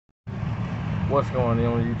What's going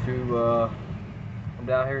on YouTube? I'm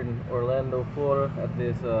down here in Orlando, Florida at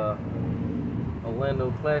this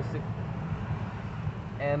Orlando Classic,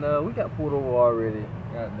 and we got pulled over already.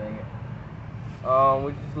 God dang it.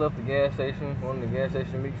 We just left the gas station, one of the gas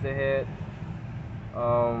station meets they had.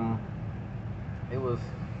 It was,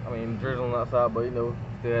 drizzling outside, but still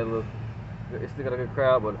had it still got a good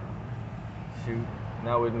crowd. But shoot,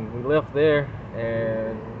 now we left there,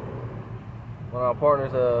 and one of our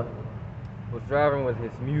partners was driving with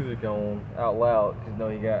his music on out loud,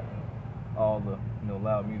 because he got all the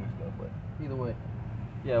loud music stuff. But either way,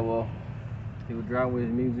 yeah, well, he was driving with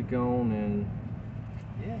his music on, and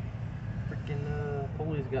yeah, freaking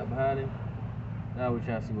police got behind him. Now we're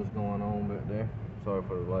trying to see what's going on back there. Sorry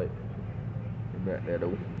for the light. Get back there though.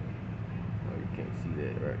 Oh, you can't see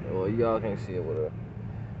that right now. Well, y'all can't see it. Whatever.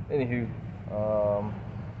 Anywho,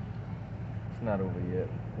 it's not over yet.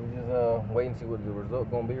 We just wait and see what the result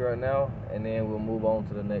gonna be right now, and then we'll move on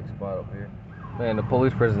to the next spot up here. Man, the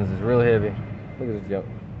police presence is real heavy. Look at this junk.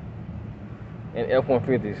 And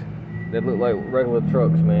F-150s that look like regular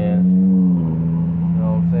trucks, man. You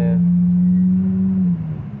know what I'm saying?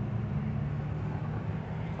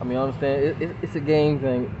 I understand it's a game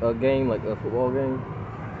thing, a game like a football game,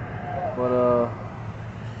 but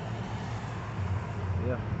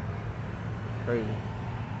yeah, it's crazy.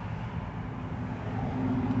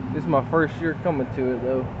 This is my first year coming to it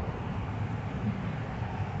though.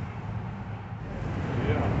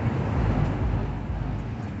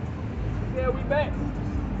 Yeah, we back.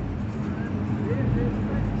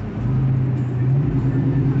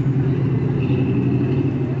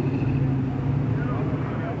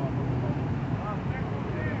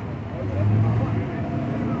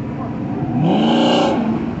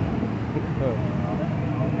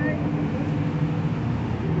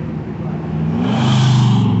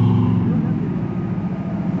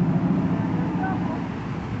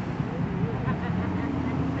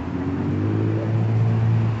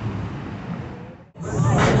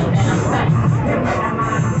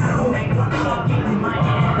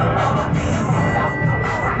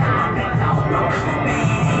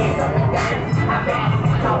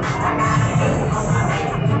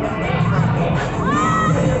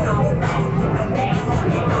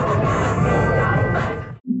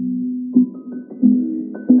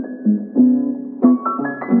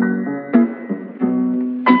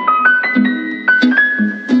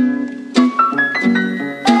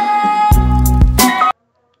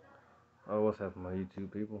 Oh, what's happening, my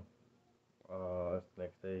YouTube people? It's the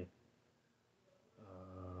next day.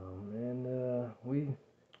 We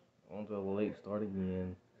on to a late start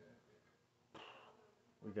again.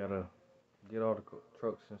 We gotta get all the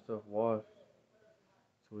trucks and stuff washed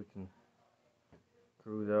so we can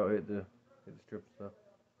cruise out at the strip and stuff.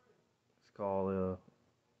 It's called the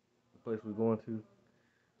place we're going to.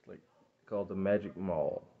 It's like called the Magic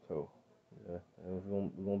Mall. So yeah, and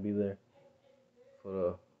we're gonna be there for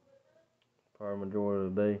the probably majority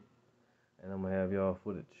of the day, and I'm gonna have y'all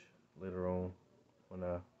footage later on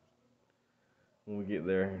when we get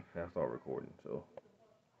there and I start recording. So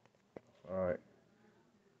all right,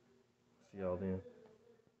 see y'all then.